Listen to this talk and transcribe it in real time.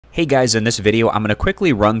Hey guys, in this video, I'm going to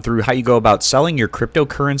quickly run through how you go about selling your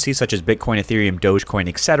cryptocurrency such as Bitcoin, Ethereum, Dogecoin,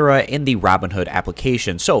 etc. in the Robinhood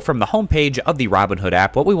application. So from the homepage of the Robinhood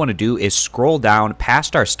app, what we want to do is scroll down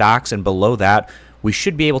past our stocks, and below that, we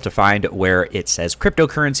should be able to find where it says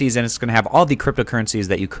cryptocurrencies, and it's going to have all the cryptocurrencies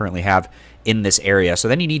that you currently have in this area. So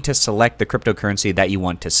then you need to select the cryptocurrency that you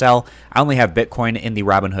want to sell. I only have Bitcoin in the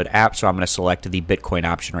Robinhood app, so I'm going to select the Bitcoin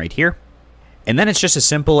option right here. And then it's just as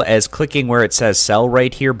simple as clicking where it says sell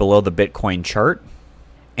right here below the Bitcoin chart.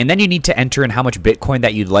 And then you need to enter in how much Bitcoin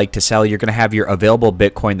that you'd like to sell. You're going to have your available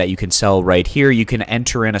Bitcoin that you can sell right here. You can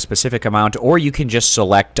enter in a specific amount, or you can just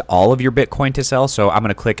select all of your Bitcoin to sell. So I'm going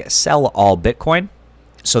to click sell all Bitcoin.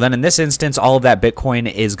 So then in this instance, all of that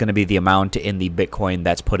Bitcoin is going to be the amount in the Bitcoin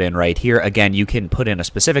that's put in right here. Again, you can put in a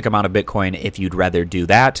specific amount of Bitcoin if you'd rather do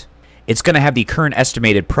that. It's going to have the current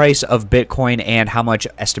estimated price of Bitcoin and how much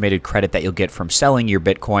estimated credit that you'll get from selling your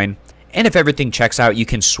Bitcoin. And if everything checks out, you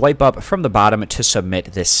can swipe up from the bottom to submit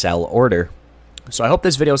this sell order. So I hope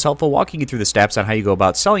this video is helpful, walking you through the steps on how you go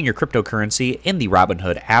about selling your cryptocurrency in the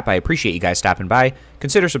Robinhood app. I appreciate you guys stopping by.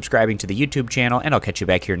 Consider subscribing to the YouTube channel, and I'll catch you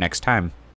back here next time.